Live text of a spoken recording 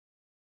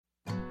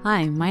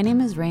Hi, my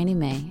name is Rainey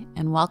May,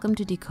 and welcome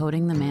to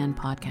Decoding the Man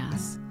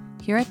podcast.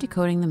 Here at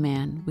Decoding the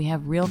Man, we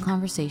have real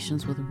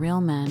conversations with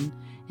real men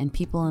and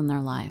people in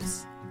their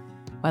lives.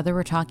 Whether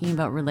we're talking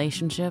about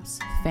relationships,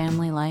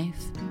 family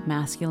life,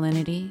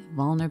 masculinity,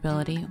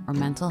 vulnerability, or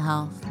mental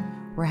health,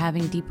 we're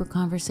having deeper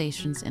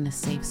conversations in a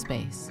safe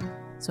space.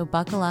 So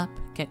buckle up,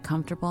 get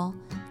comfortable,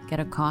 get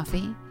a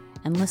coffee,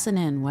 and listen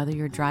in whether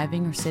you're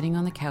driving or sitting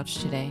on the couch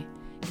today.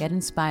 Get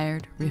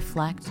inspired,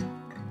 reflect,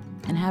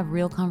 and have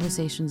real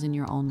conversations in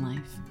your own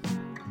life.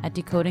 At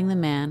Decoding the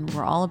Man,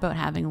 we're all about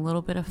having a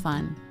little bit of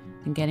fun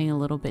and getting a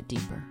little bit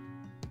deeper.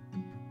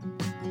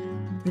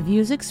 The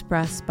views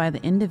expressed by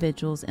the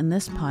individuals in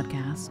this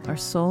podcast are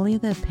solely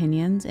the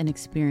opinions and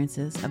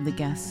experiences of the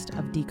guest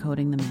of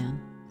Decoding the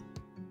Man.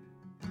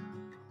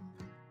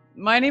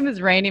 My name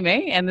is Rainey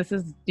May, and this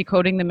is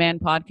Decoding the Man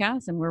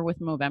podcast, and we're with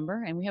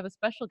Movember, and we have a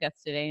special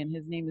guest today, and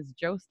his name is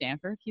Joe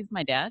Stanford. He's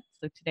my dad,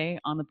 so today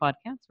on the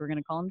podcast, we're going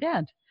to call him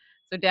Dad.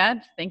 So,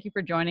 Dad, thank you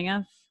for joining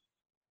us.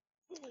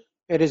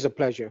 It is a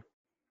pleasure.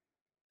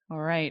 All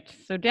right.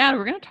 So, Dad,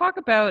 we're going to talk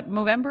about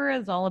Movember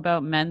is all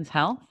about men's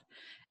health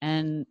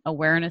and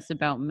awareness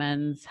about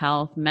men's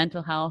health,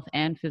 mental health,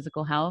 and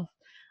physical health.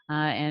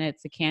 And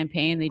it's a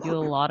campaign. They do a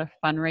lot of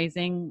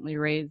fundraising. They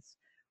raise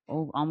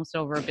almost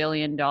over $1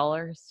 billion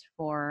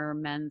for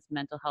men's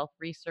mental health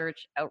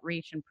research,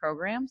 outreach, and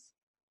programs.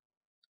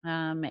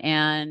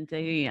 And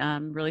they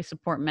really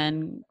support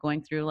men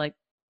going through like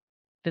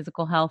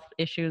physical health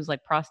issues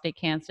like prostate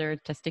cancer,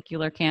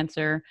 testicular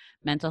cancer,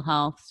 mental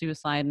health,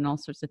 suicide, and all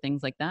sorts of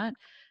things like that.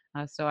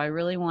 So I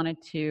really wanted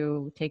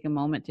to take a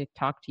moment to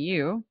talk to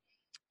you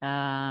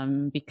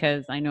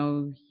because I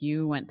know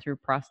you went through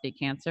prostate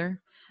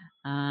cancer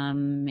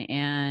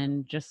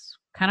and just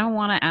kind of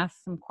want to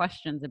ask some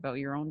questions about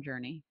your own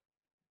journey.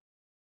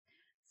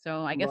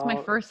 So I guess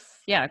Well,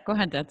 go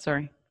ahead, Dad,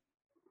 sorry.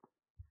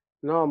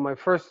 no, my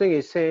first thing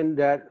is saying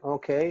that,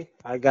 okay,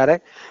 I got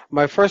it.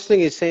 My first thing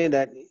is saying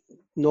that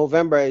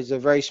November is a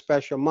very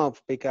special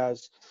month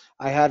because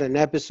I had an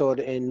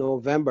episode in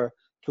November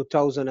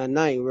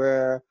 2009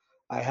 where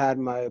I had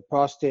my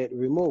prostate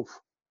removed.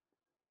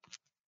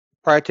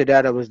 Prior to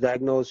that, I was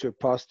diagnosed with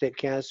prostate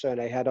cancer and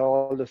I had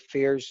all the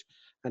fears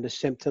and the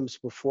symptoms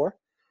before.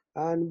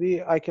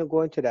 And I can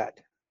go into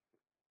that.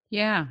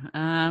 Yeah.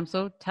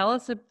 So tell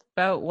us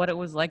about what it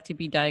was like to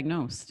be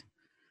diagnosed.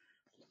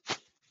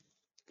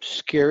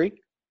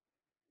 Scary,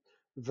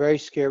 very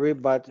scary,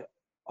 but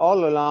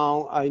all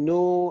along I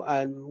knew,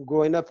 and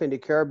growing up in the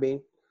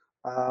Caribbean,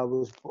 I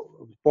was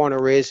born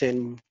and raised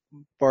in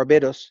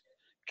Barbados,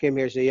 came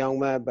here as a young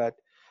man, but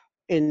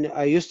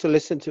I used to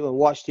listen to and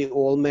watch the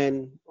old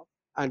men,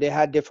 and they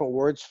had different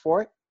words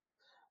for it.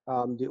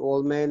 The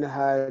old men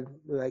had,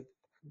 like,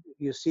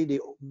 you see the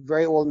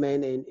very old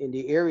men in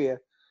the area,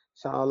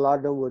 so a lot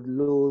of them would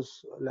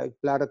lose like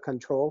bladder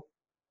control,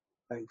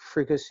 like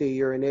frequency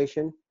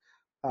urination.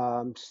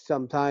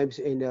 Sometimes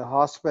in the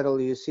hospital,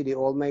 you see the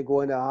old man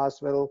go in the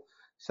hospital.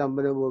 Some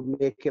of them would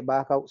make it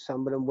back out,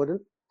 some of them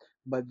wouldn't.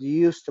 But you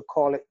used to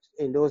call it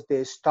in those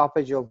days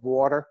stoppage of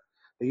water.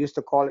 They used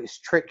to call it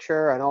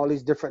stricture and all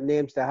these different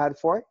names they had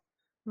for it.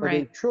 But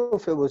in Right.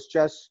 truth, it was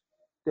just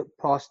the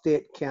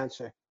prostate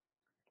cancer.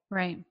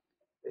 Right.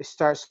 It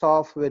starts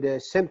off with the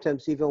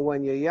symptoms even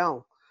when you're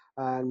young.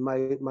 And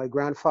my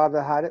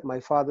grandfather had it, my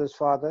father's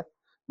father,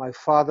 my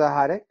father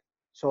had it.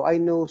 So I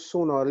knew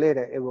sooner or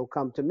later it will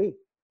come to me.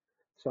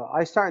 So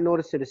I started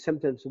noticing the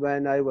symptoms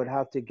when I would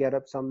have to get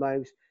up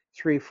sometimes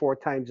 3, 4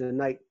 times a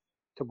night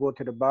to go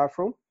to the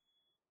bathroom.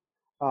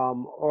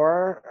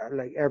 Or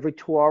like every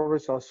 2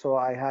 hours or so,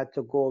 I had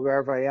to go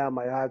wherever I am.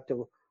 I had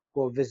to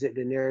go visit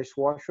the nearest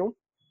washroom.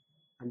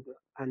 And,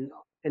 and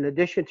in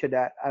addition to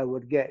that, I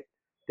would get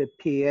the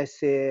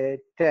PSA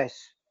test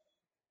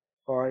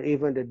or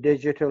even the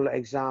digital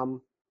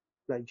exam,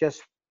 like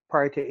just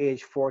prior to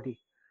age 40.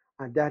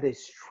 And that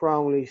is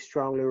strongly,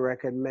 strongly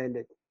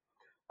recommended.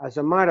 As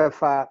a matter of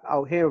fact,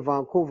 out here in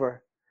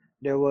Vancouver,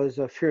 there was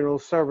a funeral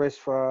service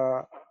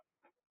for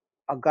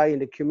a guy in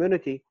the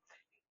community.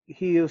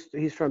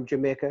 He's from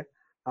Jamaica,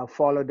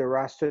 followed the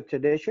Rasta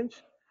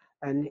traditions,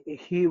 and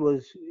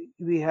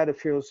we had a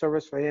funeral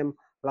service for him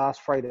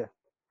last Friday.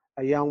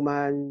 A young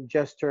man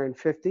just turned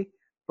 50,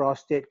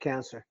 prostate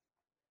cancer,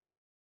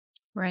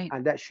 Right.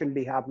 and that shouldn't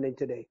be happening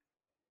today.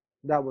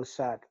 That was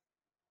sad.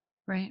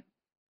 Right.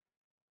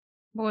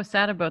 What was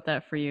sad about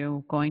that for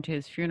you going to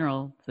his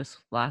funeral this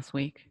last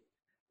week?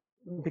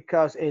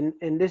 Because in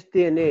this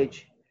day and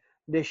age,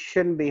 this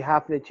shouldn't be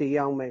happening to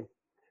young men.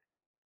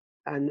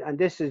 And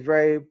this is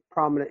very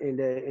prominent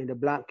in the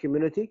black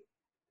community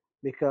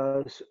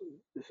because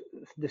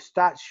the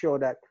stats show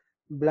that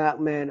black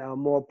men are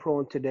more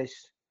prone to this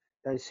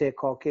than say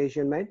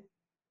Caucasian men.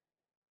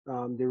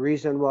 The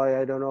reason why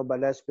I don't know,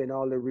 but that's been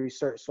all the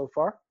research so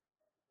far.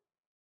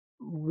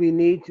 We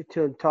need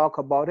to talk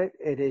about it.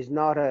 It is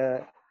not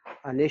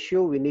an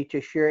issue. We need to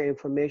share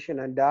information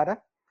and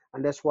data,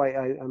 and that's why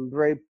I'm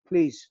very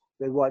pleased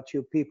with what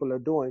you people are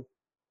doing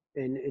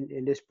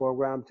in this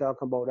program,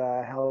 talking about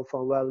health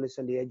and wellness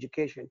and the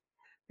education,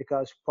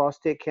 because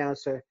prostate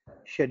cancer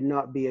should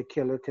not be a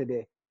killer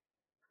today.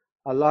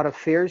 A lot of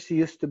fears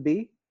used to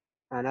be,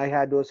 and I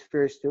had those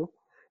fears too,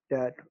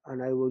 that,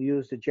 and I will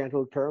use the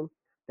gentle term,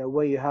 that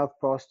when you have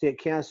prostate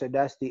cancer,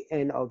 that's the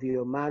end of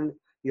your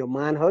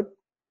manhood,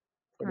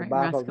 for the Right.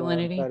 back of a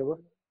Masculinity. better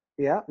word.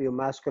 Yeah, your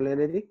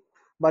masculinity.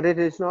 But it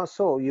is not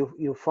so.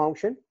 You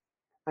function,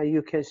 and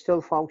you can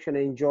still function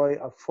and enjoy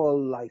a full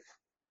life.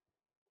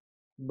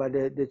 But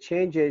the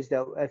change is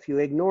that if you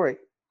ignore it,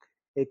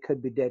 it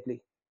could be deadly.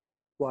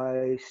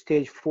 Why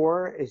stage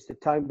 4 is the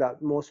time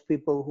that most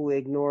people who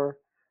ignore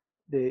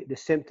the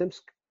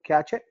symptoms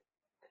catch it.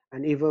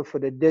 And even for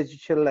the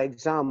digital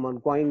exam on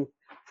going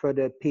for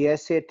the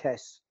PSA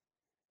test,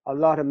 a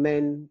lot of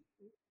men,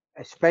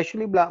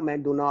 especially black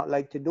men, do not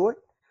like to do it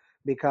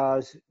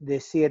because they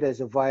see it as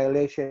a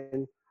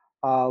violation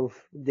of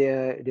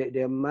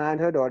their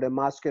manhood or their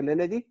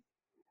masculinity.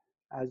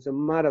 As a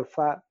matter of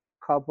fact,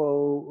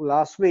 couple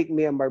last week,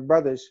 me and my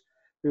brothers,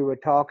 we were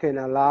talking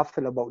and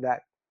laughing about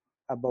that,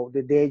 about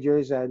the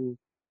dangers. And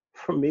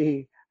for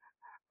me,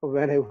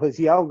 when I was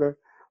younger,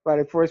 when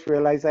I first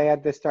realized I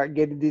had to start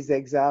getting these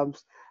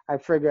exams, I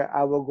figured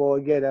I will go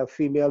and get a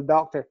female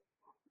doctor.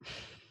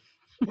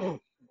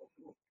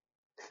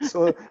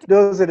 So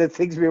those are the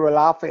things we were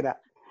laughing at.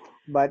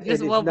 But it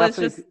Just is well, but it's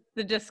nothing. just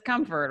the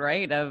discomfort,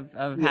 right, of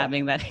Yeah,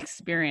 having that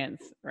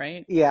experience,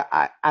 right?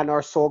 yeah, and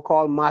our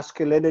so-called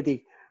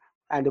masculinity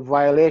and the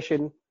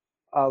violation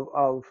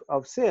of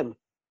sin,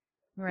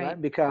 Right.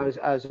 right? Because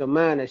as a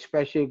man,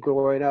 especially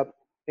growing up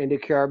in the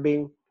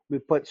Caribbean, we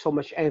put so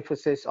much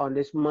emphasis on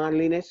this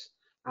manliness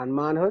and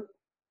manhood,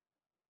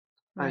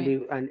 and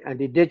Right.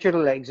 the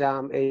digital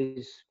exam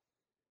is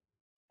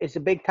it's a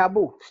big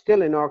taboo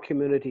still in our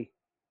community.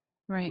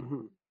 Right.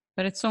 Hmm.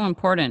 But it's so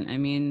important. I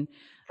mean,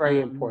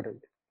 Very um, important.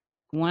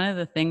 one of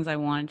the things I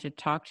wanted to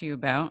talk to you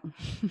about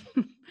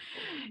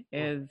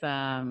is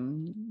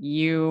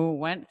you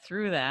went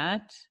through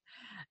that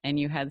and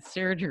you had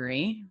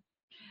surgery,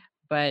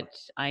 but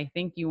I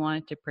think you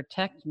wanted to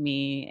protect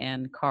me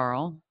and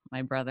Carl,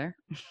 my brother,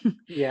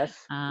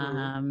 Yes.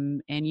 Hmm.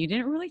 and you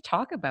didn't really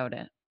talk about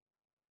it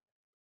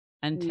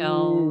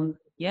until, Mm,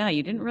 yeah,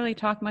 you didn't really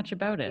talk much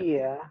about it.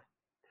 yeah,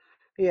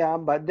 yeah,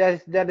 but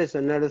that is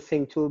another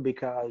thing too,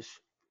 because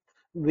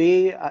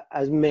we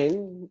as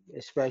men,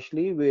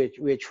 especially,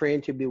 we're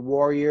trained to be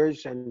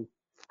warriors and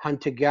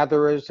hunter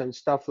gatherers and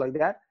stuff like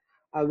that.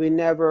 We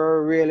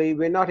never really,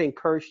 we're not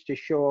encouraged to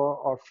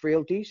show our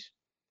frailties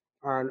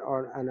and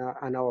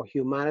our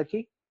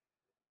humanity.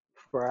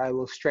 For I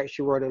will stretch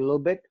the word a little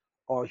bit,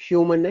 or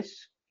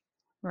humanness,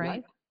 Right.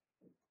 right?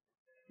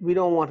 We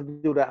don't want to do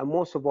that, and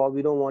most of all,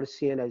 we don't want to see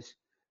it as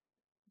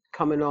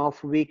coming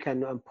off weak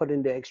and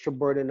putting the extra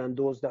burden on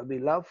those that we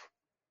love.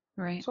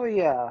 Right. So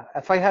yeah,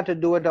 if I had to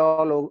do it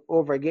all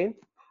over again,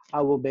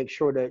 I will make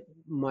sure that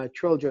my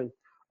children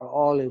are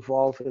all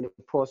involved in the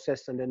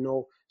process and they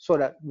know, so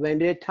that when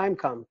their time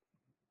comes,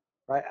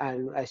 right,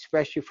 and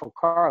especially for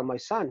Carl, my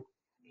son,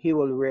 he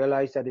will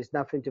realize that it's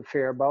nothing to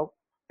fear about.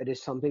 It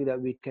is something that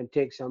we can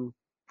take some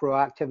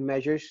proactive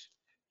measures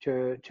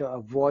to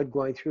avoid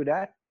going through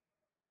that,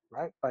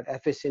 right? But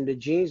if it's in the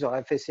genes or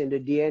if it's in the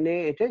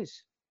DNA, it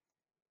is.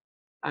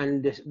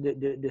 And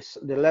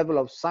the level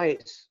of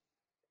science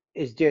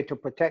is there to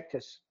protect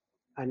us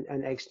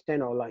and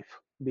extend our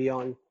life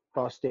beyond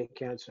prostate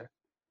cancer.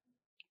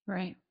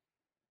 Right.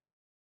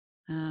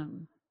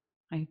 Um,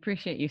 I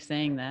appreciate you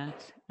saying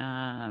that.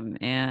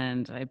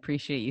 And I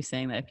appreciate you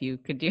saying that if you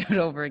could do it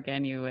over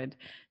again, you would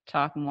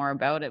talk more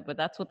about it. But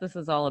that's what this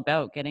is all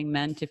about, getting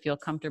men to feel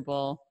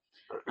comfortable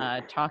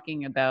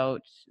talking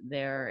about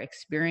their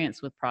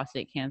experience with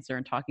prostate cancer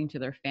and talking to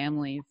their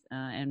families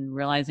and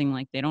realizing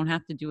like they don't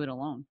have to do it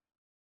alone,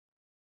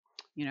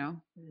 you know?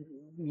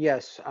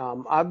 Yes,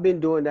 I've been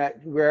doing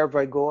that wherever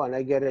I go and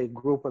I get a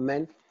group of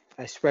men,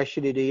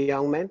 especially the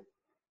young men.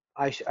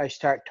 I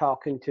start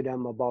talking to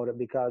them about it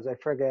because I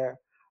figure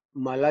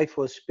my life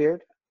was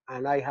spared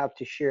and I have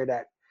to share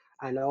that.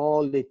 And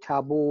all the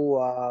taboo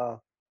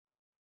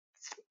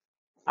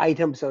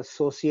items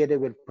associated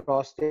with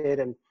prostate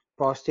and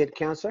prostate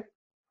cancer,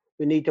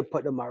 we need to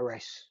put them at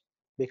rest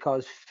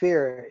because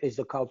fear is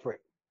the culprit.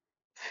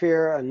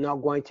 Fear and not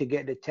going to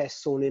get the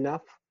test soon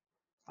enough.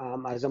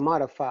 As a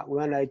matter of fact,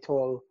 when I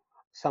told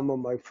some of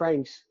my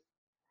friends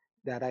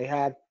that I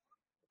had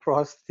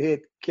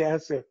prostate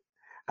cancer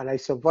and I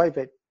survived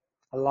it,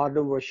 a lot of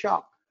them were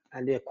shocked.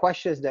 And the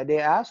questions that they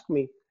asked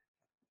me,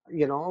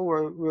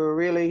 were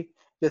really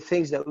the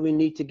things that we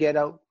need to get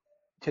out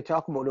to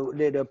talk about.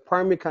 The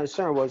primary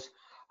concern was,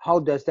 how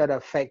does that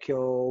affect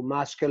your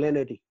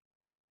masculinity?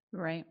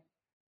 Right.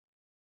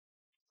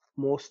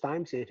 Most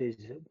times it is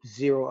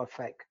zero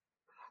effect.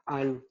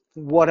 And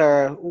what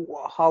are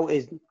how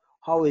is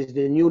how is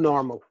the new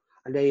normal?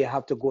 And then you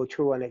have to go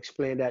through and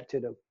explain that to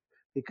them,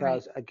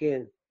 Right. because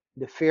again,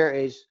 the fear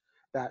is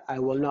that I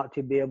will not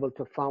to be able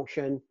to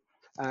function,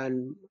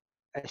 and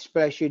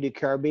especially the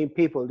Caribbean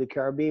people, the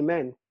Caribbean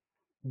men,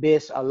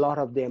 base a lot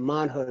of their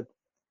manhood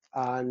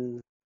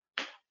on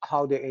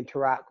how they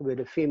interact with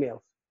the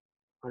females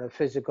on a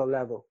physical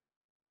level.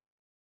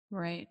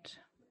 Right.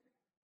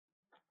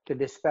 to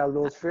dispel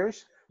those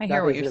fears. I hear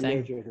That what is you're the saying.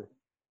 major thing.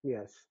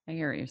 Yes. I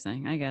hear what you're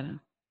saying. I get it.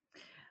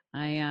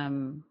 I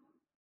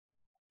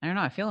don't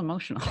know. I feel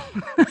emotional.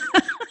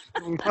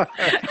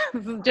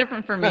 This is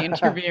different for me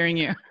interviewing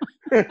you.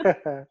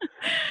 My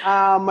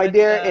But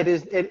dear, it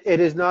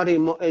is not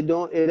it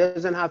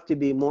doesn't have to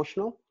be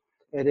emotional.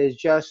 It is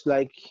just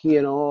like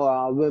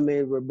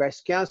women with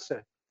breast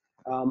cancer.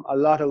 A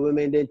lot of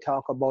women didn't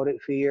talk about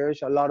it for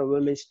years. A lot of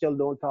women still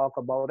don't talk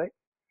about it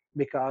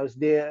because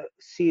they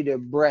see their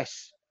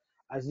breasts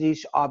as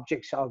these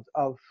objects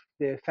of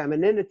their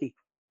femininity.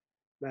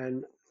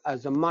 And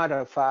as a matter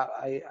of fact,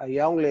 a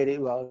young lady,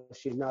 well,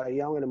 she's not a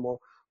young anymore,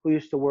 who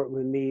used to work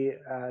with me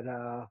at,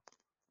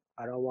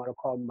 I don't want to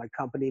call my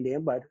company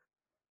name, but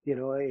in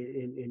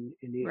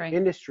the right,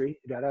 industry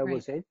that I right,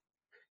 was in,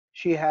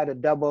 she had a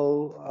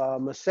double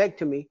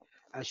mastectomy,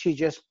 and she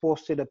just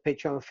posted a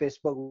picture on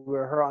Facebook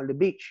with her on the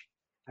beach,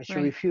 and she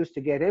right, refused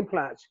to get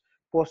implants.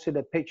 Posted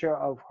a picture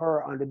of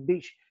her on the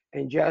beach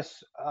in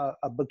just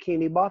a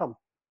bikini bottom,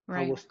 and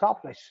right, was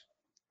topless.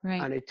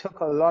 right, And it took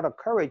a lot of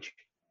courage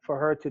for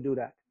her to do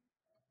that.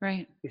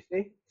 right, You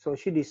see, so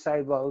she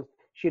decided, well,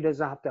 she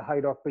doesn't have to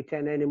hide or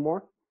pretend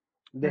anymore.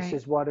 This right,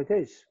 is what it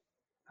is.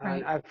 And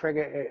right, I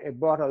figure it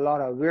brought a lot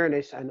of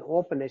awareness and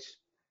openness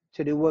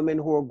to the women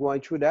who are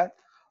going through that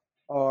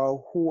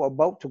or who are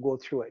about to go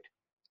through it.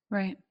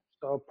 right.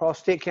 So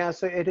prostate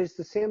cancer, it is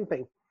the same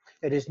thing.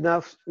 It is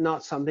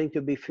not something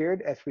to be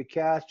feared. If we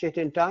catch it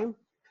in time,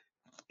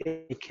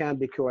 it can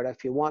be cured.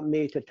 If you want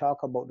me to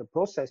talk about the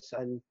process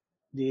and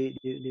the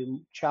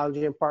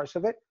challenging parts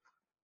of it,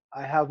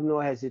 I have no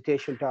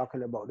hesitation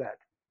talking about that.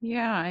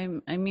 Yeah,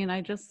 I mean,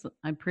 I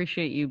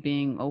appreciate you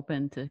being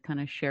open to kind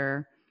of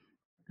share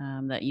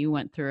that you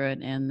went through it,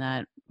 and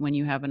that when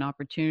you have an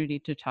opportunity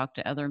to talk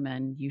to other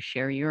men, you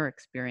share your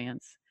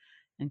experience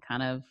and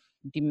kind of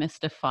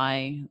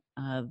demystify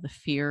the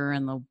fear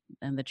and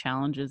the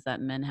challenges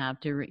that men have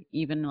to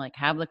even like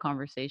have the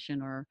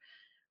conversation or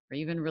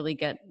even really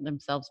get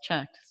themselves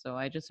checked. So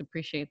I just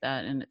appreciate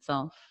that in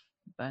itself.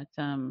 But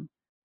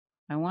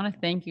I want to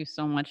thank you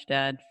so much,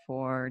 Dad,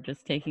 for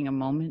just taking a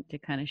moment to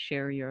kind of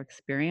share your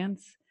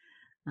experience,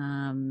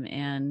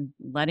 and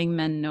letting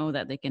men know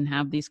that they can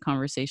have these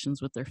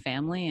conversations with their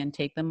family and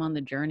take them on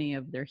the journey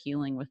of their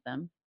healing with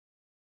them.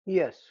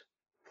 Yes.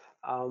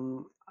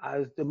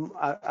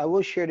 I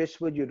will share this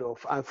with you though.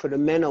 For the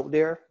men out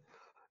there,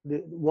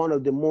 one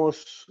of the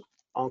most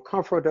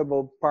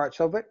uncomfortable parts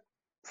of it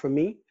for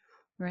me,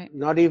 Right.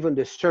 not even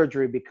the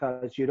surgery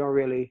because you don't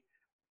really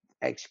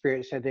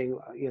experience anything.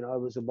 It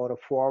was about a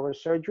 4 hour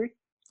surgery.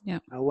 Yeah.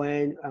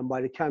 And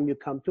by the time you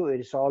come to it,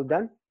 it's all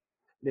done.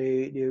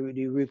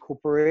 The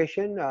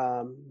recuperation,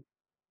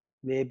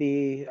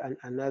 maybe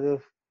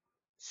another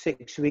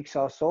 6 weeks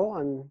or so,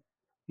 and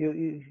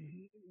you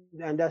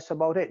and that's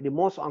about it. The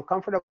most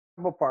uncomfortable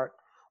part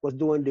was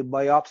doing the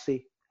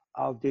biopsy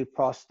of the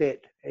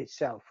prostate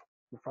itself,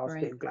 the Right.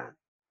 prostate gland,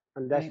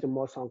 and that's Right. the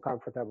most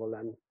uncomfortable.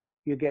 And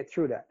you get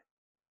through that,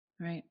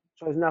 Right.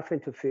 so it's nothing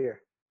to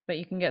fear. But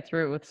you can get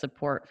through it with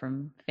support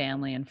from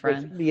family and With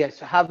friends. yes,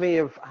 having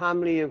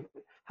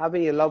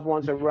your loved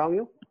ones around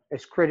you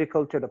is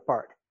critical to the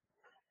part,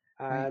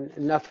 Right. and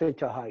nothing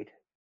to hide.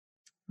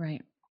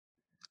 Right.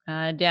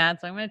 Dad,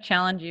 so I'm going to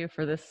challenge you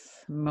for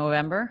this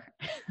Movember.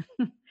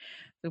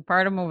 So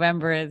part of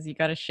Movember is you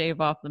got to shave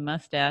off the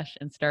mustache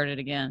and start it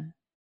again.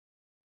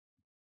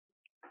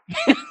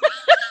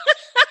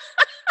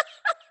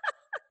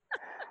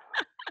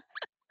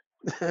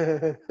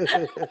 I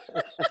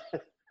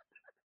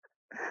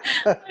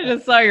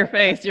just saw your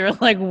face. You were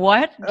like,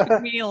 what? It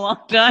took me a long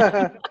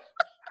time.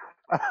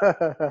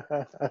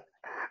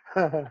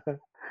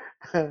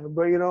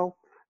 But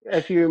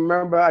if you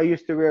remember, I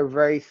used to wear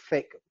very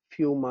thick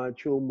true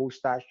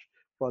mustache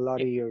for a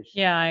lot of years,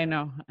 Yeah, I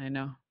know. I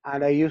know.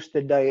 and I used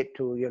to dye it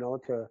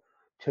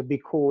to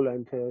be cool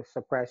and to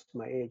suppress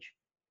my age.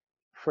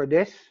 For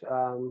this,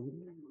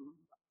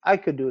 I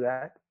could do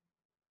that,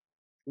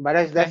 but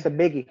that's a Okay.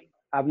 biggie.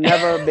 I've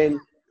never been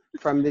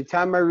from the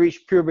time I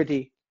reached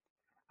puberty.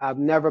 I've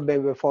never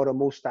been without a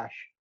mustache.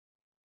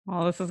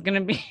 Well, this is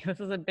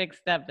a big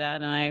step,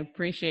 Dad, and I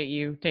appreciate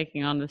you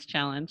taking on this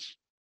challenge.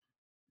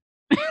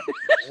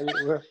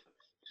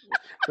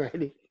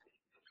 Ready,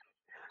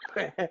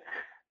 ready,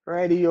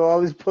 ready. You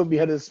always put me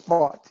on the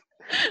spot.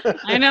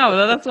 I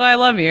know. That's why I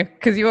love you,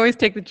 because you always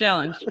take the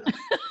challenge.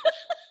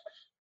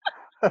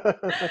 All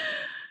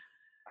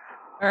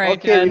right,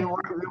 Okay, Dad. we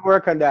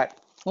work on that.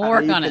 We'll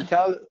work You on can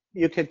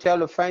it. tell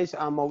the friends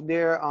I'm out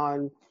there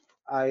on.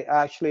 I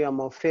actually am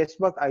on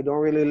Facebook. I don't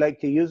really like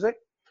to use it,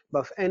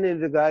 but if any of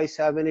the guys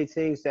have any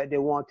things that they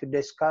want to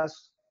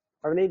discuss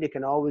or any, they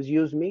can always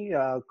use me,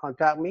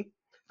 contact me,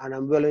 and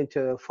I'm willing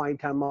to find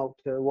time out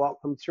to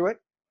walk them through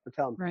it and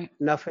tell them Right.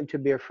 nothing to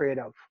be afraid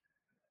of.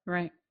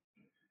 Right.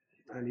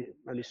 And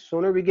the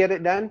sooner we get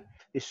it done,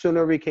 the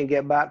sooner we can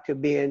get back to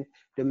being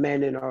the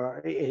men in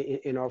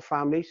our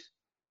families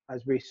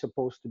as we're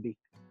supposed to be.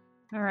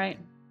 All right.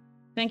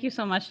 Thank you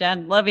so much,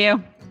 Dad. Love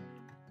you.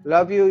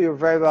 Love you. You're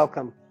very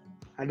welcome.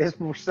 And this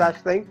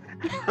mustache thing,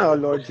 oh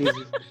Lord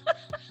Jesus.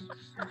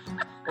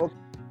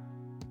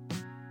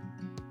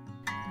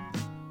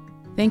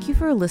 Thank you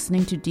for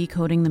listening to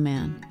Decoding the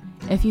Man.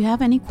 If you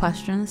have any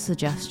questions,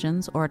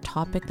 suggestions, or a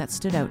topic that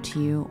stood out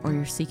to you or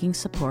you're seeking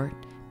support,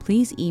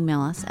 please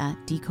email us at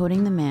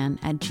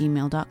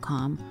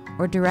decodingtheman@gmail.com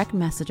or direct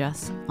message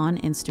us on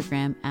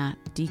Instagram at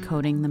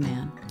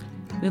decodingtheman.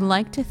 We'd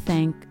like to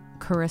thank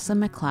Carissa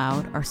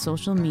McLeod, our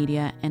social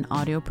media and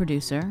audio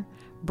producer,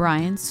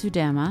 Brian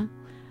Sudama,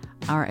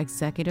 our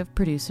executive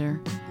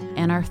producer,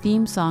 and our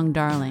theme song,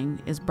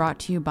 Darling, is brought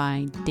to you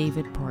by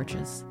David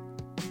Porges.